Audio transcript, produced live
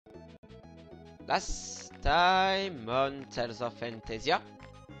Last time on Tales of Phantasia.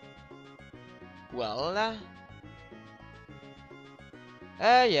 Well,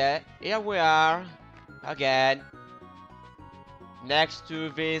 yeah, here we are again. Next to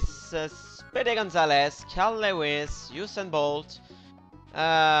this Speedy Gonzalez, Carl Lewis, Usain Bolt,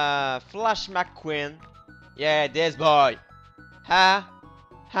 Flash McQueen. Yeah, this boy. Huh?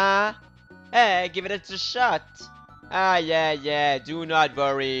 Huh? Hey, give it a shot. Yeah, do not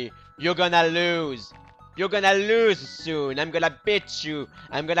worry. You're gonna lose. You're gonna lose soon. I'm gonna beat you.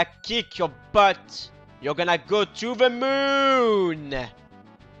 I'm gonna kick your butt. You're gonna go to the moon.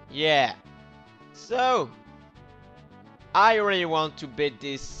 Yeah. So, I really want to beat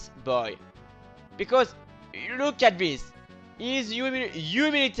this boy. Because, look at this. He's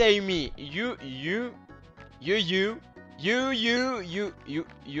humiliating me. You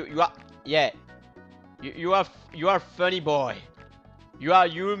are, yeah. You are funny boy. You are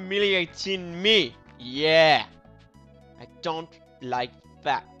humiliating me. Yeah. I don't like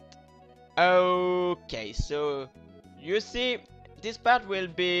that. Okay, so you see, this part will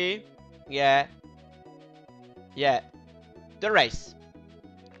be, yeah, the race.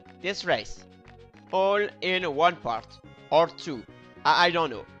 This race. All in one part. Or two. I don't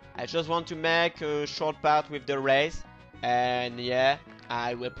know. I just want to make a short part with the race. And yeah,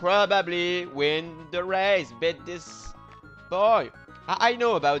 I will probably win the race. Beat this boy. I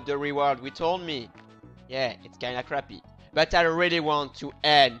know about the reward, we told me. Yeah, it's kinda crappy. But I really want to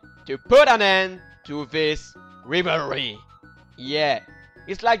put an end to this rivalry. Yeah,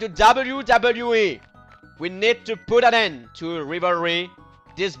 it's like the WWE. We need to put an end to rivalry.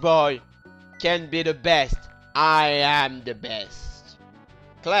 This boy can be the best. I am the best.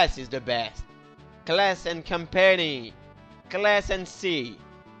 Class is the best. Class and company. Class and C.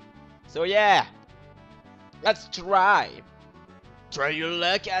 So yeah, let's try. Try your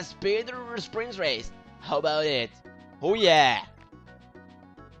luck at speed sprint race. How about it? Oh yeah.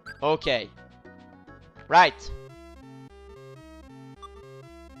 Okay. Right.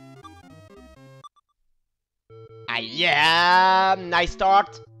 Yeah. Nice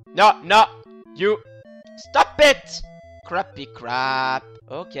start. No. You. Stop it. Crappy crap.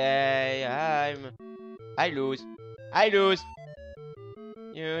 Okay. I lose.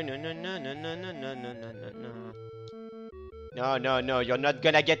 You no, you're not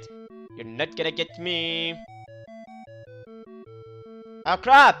gonna get me. Oh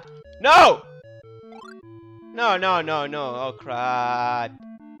crap! No! Oh crap.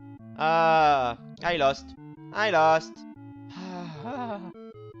 I lost.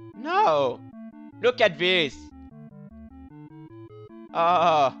 No! Look at this.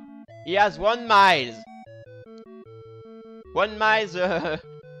 Oh, he has 1 mile. 1 mile.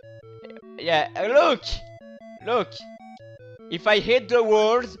 Yeah, look. If I hit the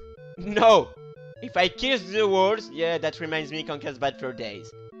walls, no. If I kiss the walls, yeah, that reminds me Conker's Bad Fur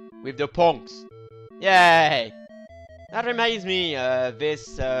Days. With the punks. Yay! That reminds me,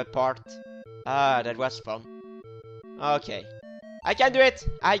 this part. That was fun. Okay. I can do it.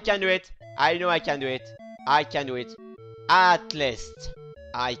 I know I can do it. At least,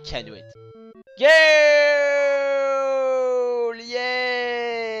 I can do it. Goal!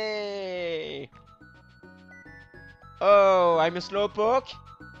 Yay! Oh, I'm a slowpoke?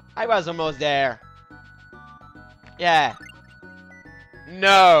 I was almost there. Yeah.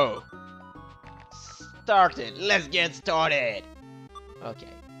 No! Started. Let's get started.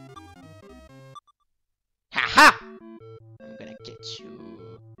 Okay. Haha! I'm gonna get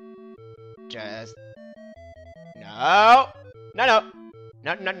you. Just. No!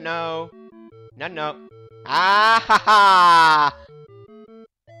 No. Ah ha ha!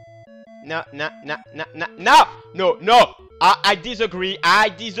 No. I disagree.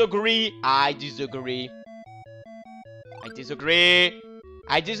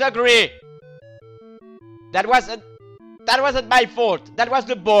 That wasn't my fault. That was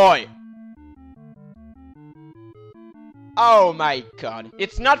the boy. Oh my god.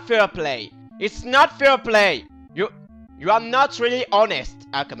 It's not fair play. You are not really honest.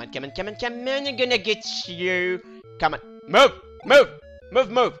 Oh, come on. I'm gonna get you. Come on.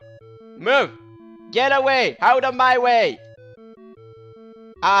 Move. Get away. Out of my way.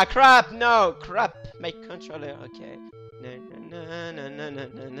 Ah, crap. No. Crap. My controller. Okay. No.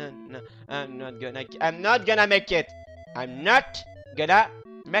 I'm not gonna make it.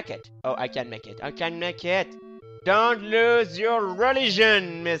 Oh, I can make it. Don't lose your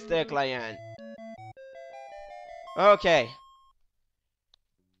religion, Mr. Client. Okay.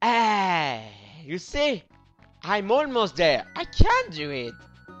 You see? I'm almost there. I can do it.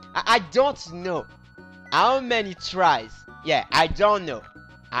 I don't know how many tries. Yeah, I don't know.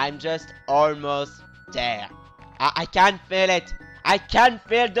 I'm just almost there. I can feel it. I can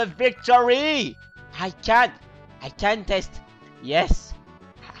feel the victory. I can taste. Yes.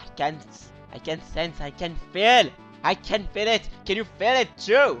 I can. I can sense. I can feel. I can feel it. Can you feel it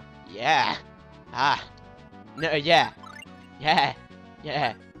too? Yeah. Ah. No. Yeah. Yeah.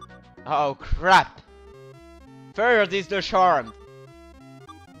 Yeah. Oh crap. Third is the charm.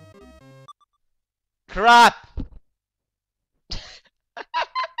 Crap.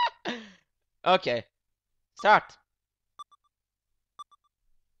 Okay. Start.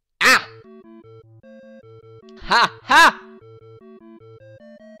 Ah! Ha ha!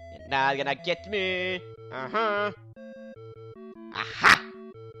 You're not gonna get me. Uh-huh. Aha!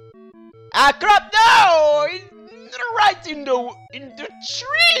 Ah crap, no! Right in the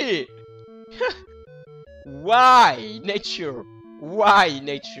tree! Why nature? Why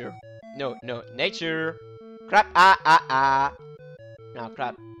nature? No, no, nature. Crap, no,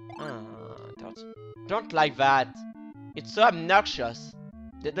 crap. Don't like that. It's so obnoxious.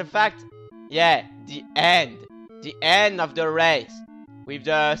 The fact, yeah, the end of the race with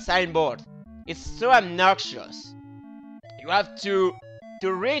the signboard. It's so obnoxious. You have to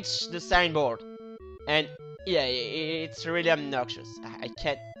reach the signboard, and yeah, it's really obnoxious. I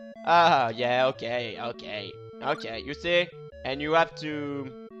can't. Ah, yeah, okay. You see, and you have to.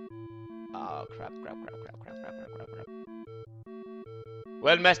 Oh crap.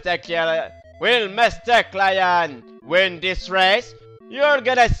 Will Master Client win this race? You're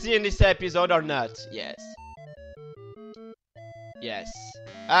gonna see in this episode or not? Yes.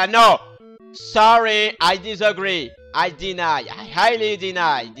 No. Sorry, I disagree. I deny. I highly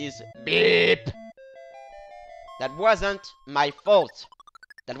deny this beep. That wasn't my fault.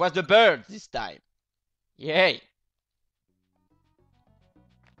 That was the bird this time. Yay.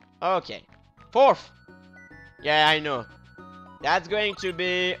 Okay. Fourth. Yeah, I know. That's going to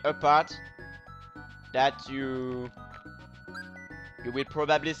be a part that you will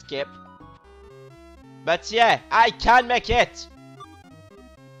probably skip. But yeah, I can make it.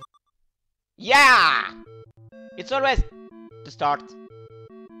 Yeah! It's always the start.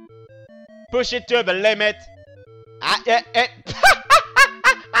 Push it to the limit.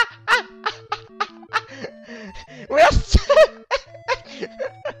 We're we're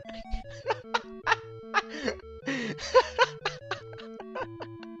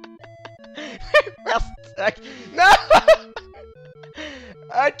stuck. No!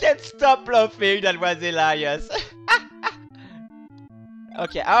 I can't stop laughing. That was hilarious.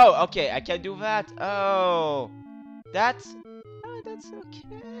 Okay. Oh, okay. I can do that. Oh, that's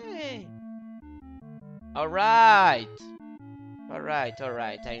okay. All right.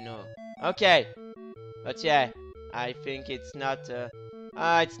 I know. Okay. But yeah, I think it's not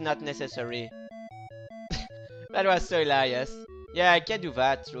necessary. That was so hilarious. Yeah, I can do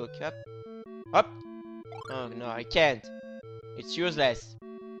that. Look up. Up. Oh no, I can't. It's useless.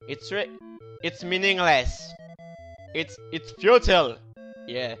 It's meaningless. It's futile.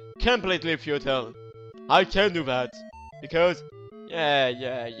 Yeah, completely futile. I can't do that because yeah.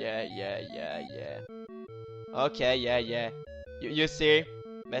 Okay, yeah. You see,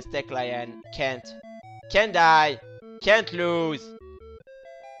 Mr. Client can't die, can't lose.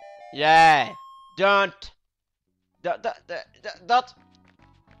 Yeah, don't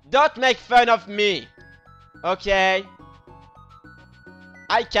make fun of me. Okay.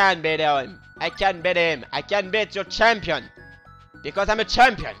 I can beat him. I can beat your champion. Because I'm a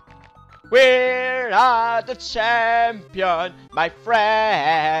champion. We are the champion, my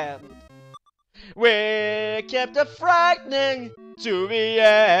friend. We kept the frightening to the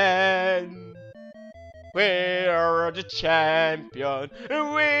end. We are the champion.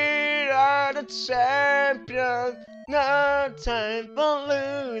 We are the champion. No time for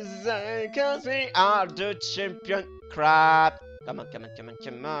losing, cause we are the champion. Crap. Come on. Gonna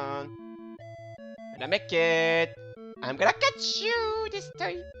make it. I'm gonna catch you this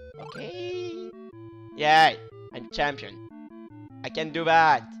time. Okay. Yay. I'm champion. I can do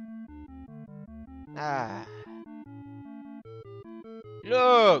that. Ah.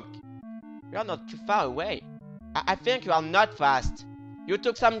 Look. You're not too far away. I think you are not fast. You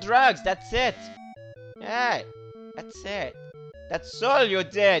took some drugs, that's it. Yeah. That's it. That's all you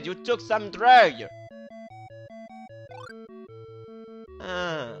did. You took some drug.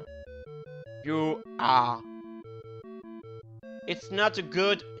 You are. It's not a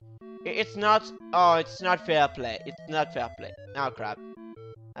good. It's not. Oh, it's not fair play. It's not fair play. Oh crap!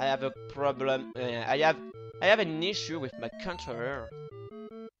 I have a problem. I have an issue with my controller.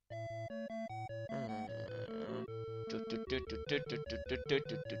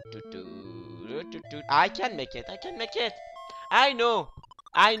 I can make it. I know.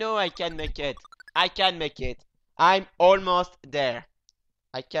 I know I can make it. I can make it. I'm almost there.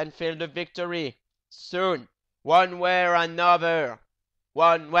 I can feel the victory. Soon. One way or another.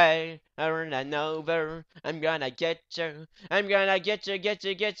 One way or another. I'm gonna get you. I'm gonna get you, get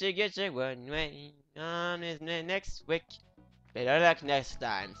you, get you, get you. One way on is next week. Better luck next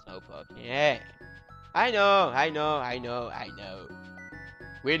time, Slowpoke. Yeah. I know, I know, I know, I know.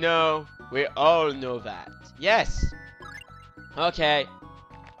 We know. We all know that. Yes. Okay.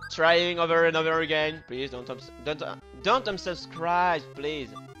 Trying over and over again. Please don't unsubscribe, please.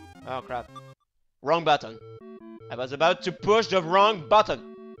 Oh crap. Wrong button. I was about to push the wrong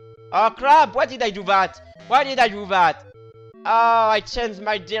button. Oh crap, why did I do that? Why did I do that? Oh, I changed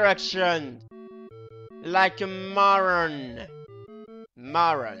my direction. Like a moron.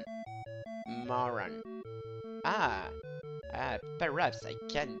 Moron. Moron. Ah. Perhaps I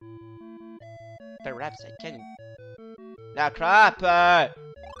can. Perhaps I can. Ah crap!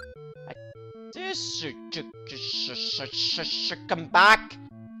 Come back!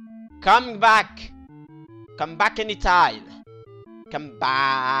 Come back! Come back anytime! Come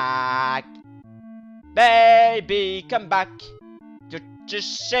back! Baby, come back!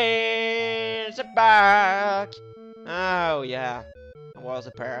 Just change the back! Oh yeah, I was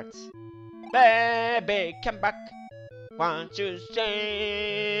a parrot. Baby, come back! Won't you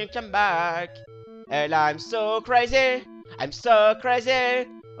say come back? And I'm so crazy! I'm so crazy!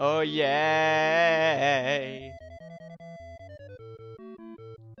 Oh yeah!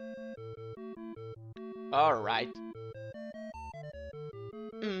 Alright.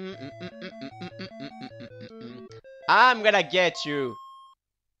 I'm gonna get you.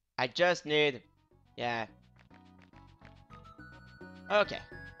 I just need... Yeah. Okay.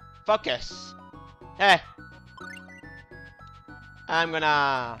 Focus. Hey. I'm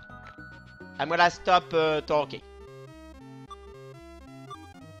gonna stop talking.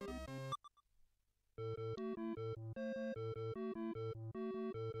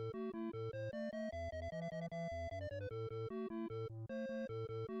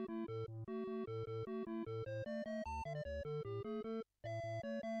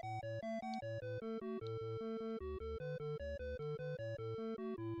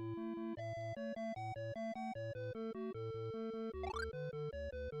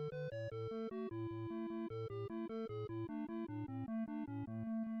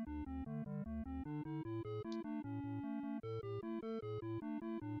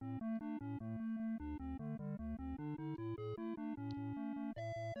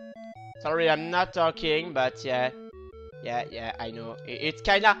 Sorry, I'm not talking, but yeah, I know. It's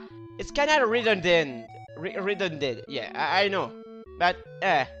kinda redundant. Redundant. Yeah, I know. But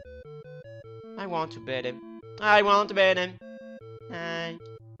I want to beat him. I want to beat him. I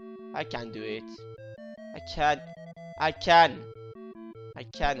can't do it. I can. I can. I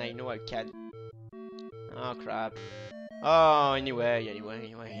can. I know I can. Oh crap. Oh, anyway.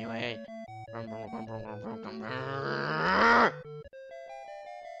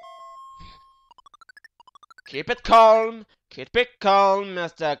 Keep it calm,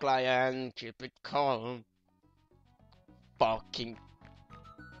 Mr. Client, keep it calm. Fucking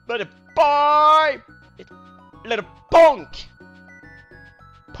little boy! Little punk!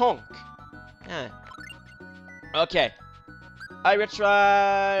 Punk. Yeah. Okay. I will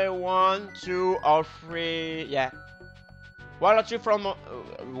try 1, 2, or 3. Yeah. 1 or 2 from...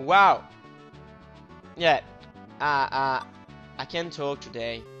 wow. Yeah. I can't talk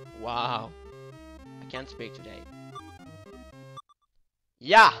today. Wow. Can't speak today.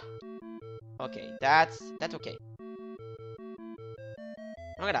 Yeah. Okay, that's okay.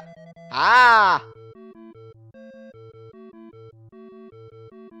 I'm gonna. Ah.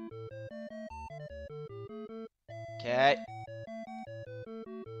 Okay.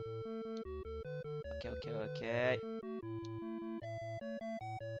 Okay.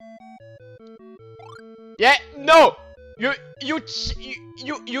 Yeah. No. You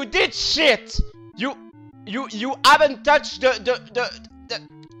did shit. You haven't touched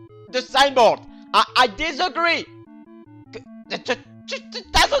the signboard. I disagree. That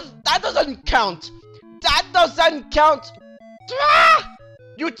doesn't count. That doesn't count. Ah!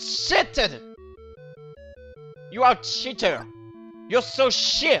 You cheated. You are a cheater. You're so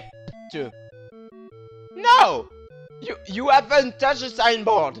shit. No. You haven't touched the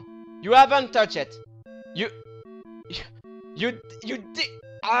signboard. You haven't touched it. You did.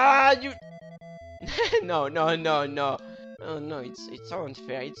 Ah, you. No. Oh no, it's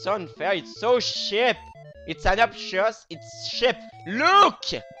unfair. It's unfair. It's so cheap. It's an obnoxious. It's cheap. Look,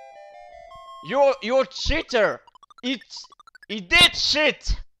 you're a cheater. He did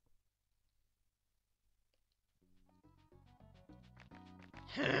shit.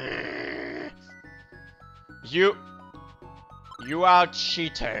 You are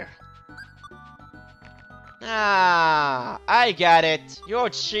cheater. Ah, I got it. You're a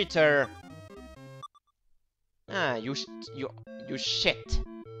cheater. Ah, you shit.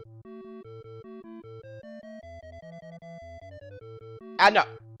 Ah, no.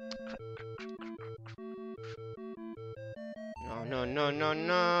 No, no, no, no,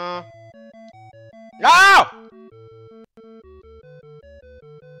 no. No!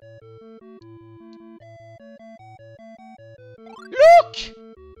 Look!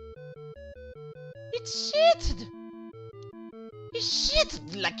 It cheated! It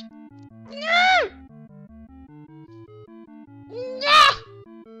cheated like... No! No!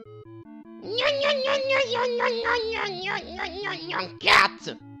 No, no, no, no, no, no, no, no, no, no, no, no,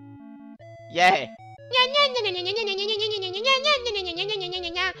 cat! Yeah!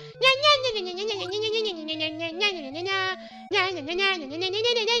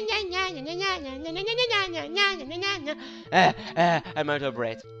 I'm out of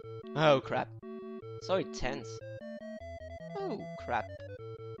breath. Oh crap. So intense. Oh crap.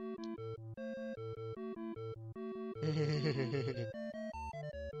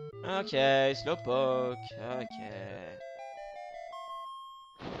 Okay, slowpoke. Okay.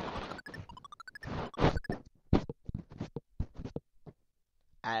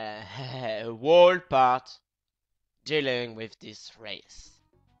 Whole part dealing with this race.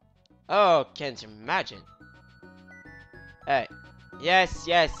 Oh, can't imagine. Hey. Yes,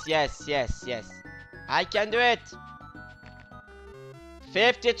 yes, yes, yes, yes. I can do it.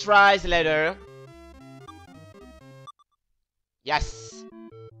 50 tries later. Yes.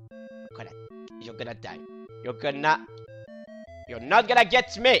 You're gonna die. You're not gonna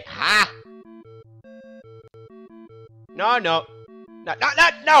get me. Ha! No, no. No, no, no,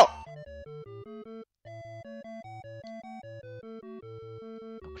 no!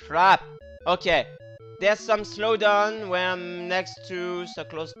 Oh, crap. Okay. There's some slowdown when I'm next to, so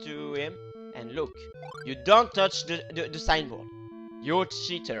close to him. And look. You don't touch the signboard. You're a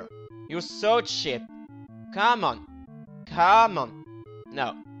cheater. You're so cheap. Come on. Come on.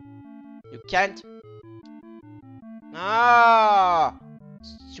 No. You can't. Ah!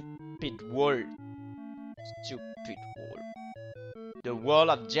 Stupid wall. Stupid wall. The wall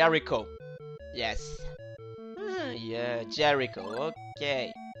of Jericho. Yes. Yeah, Jericho.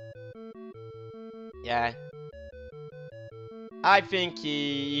 Okay. Yeah. I think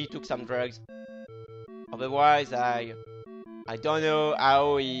he took some drugs. Otherwise, I don't know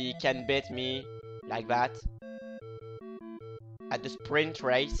how he can beat me like that at the sprint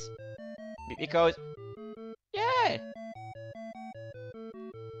race. Because, yeah.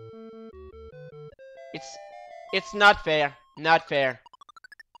 It's not fair. Not fair.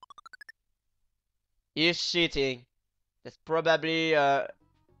 He's cheating. That's probably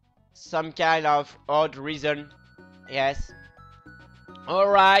some kind of odd reason. Yes.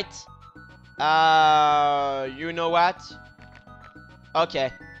 Alright. You know what?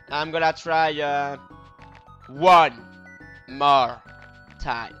 Okay. I'm gonna try one more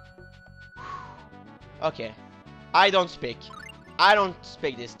time. Okay. I don't speak. I don't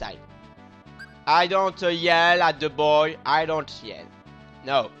speak this time. I don't yell at the boy. I don't yell.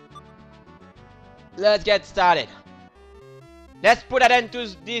 No. Let's get started. Let's put an end to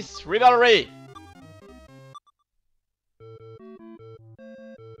this rivalry.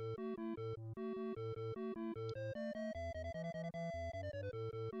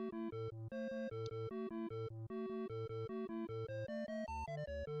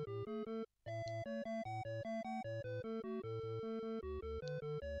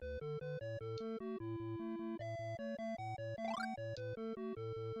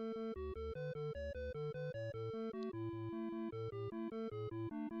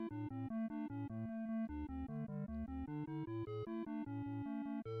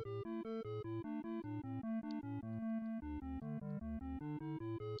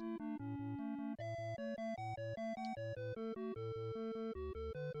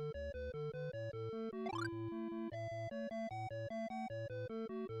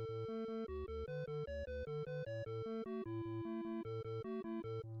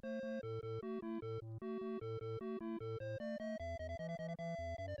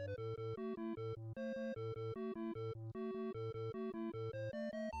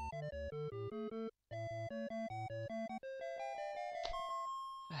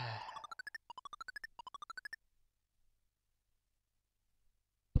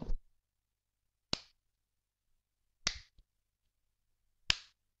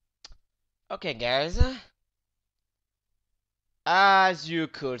 Okay, guys. As you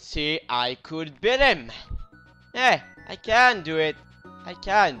could see, I could beat him. Yeah, I can do it. I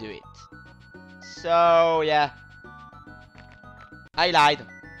can do it. So, yeah. I lied.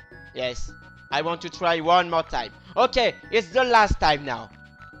 Yes. I want to try one more time. Okay, it's the last time now.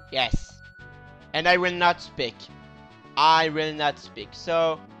 Yes. And I will not speak. I will not speak.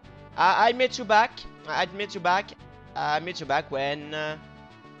 So, I meet you back. I meet you back. I meet you back when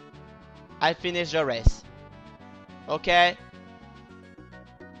I finish the race. Okay?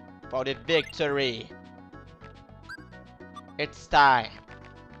 For the victory. It's time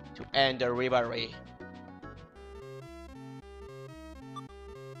to end the rivalry.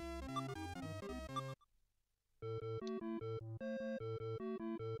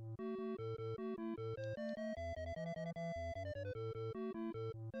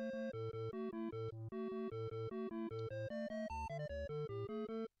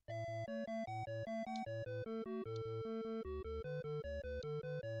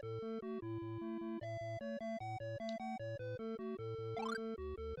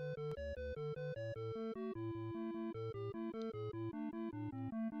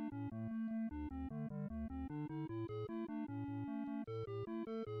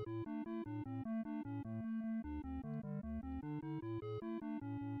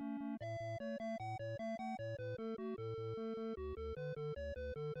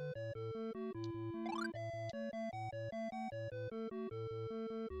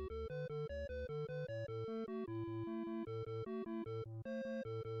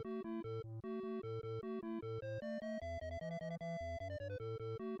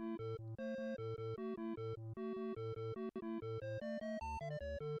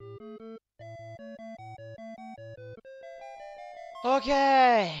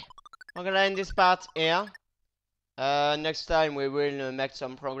 Okay. I'm gonna end this part here. Next time we will make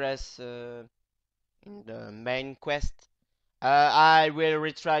some progress in the main quest. I will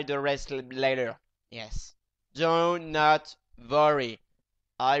retry the rest later. Yes. Do not worry.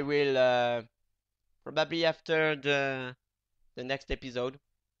 I will probably after the next episode.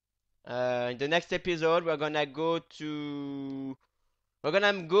 In the next episode, we're gonna go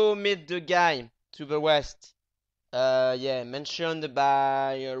meet the guy to the west. Yeah, mentioned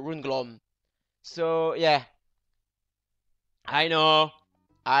by Runglom. So yeah, I know,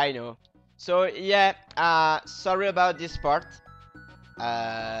 I know. So yeah, sorry about this part.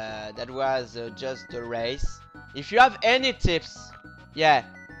 That was just the race. If you have any tips, yeah,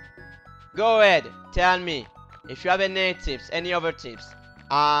 go ahead, tell me. If you have any tips, any other tips.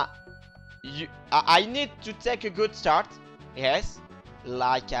 I need to take a good start, yes,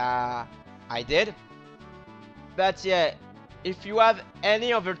 like I did. But yeah, if you have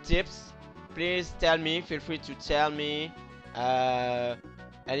any other tips, please tell me. Feel free to tell me. Uh,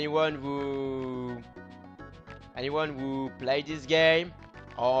 anyone who played this game,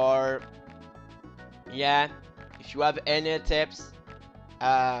 or yeah, if you have any tips,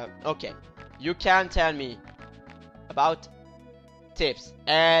 okay, you can tell me about tips,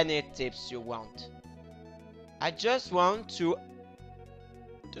 any tips you want. I just want to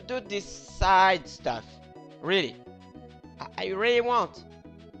do this side stuff. Really, I really want.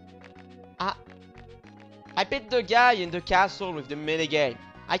 I beat the guy in the castle with the minigame.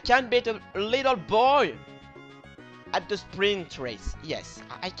 I can beat a little boy at the sprint race. Yes,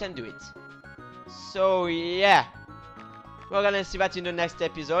 I can do it. So yeah, we're gonna see that in the next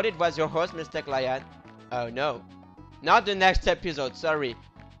episode. It was your host, Mr. Lion. Oh no, not the next episode, sorry.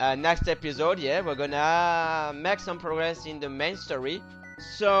 Next episode, yeah, we're gonna make some progress in the main story.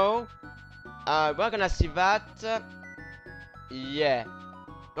 So we're gonna see that. Yeah,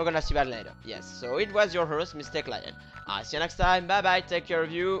 we're gonna see that later. Yes, so it was your host, Mr. Lion. I'll see you next time. Bye bye, take care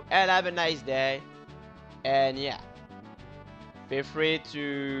of you, and have a nice day. And yeah, feel free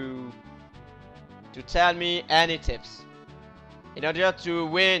to tell me any tips in order to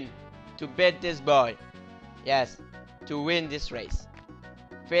win, to beat this boy. Yes, to win this race.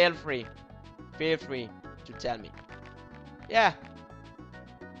 Feel free to tell me. Yeah,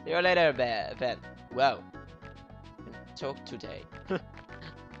 see you later, Ben. Wow, talk today.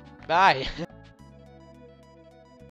 Bye.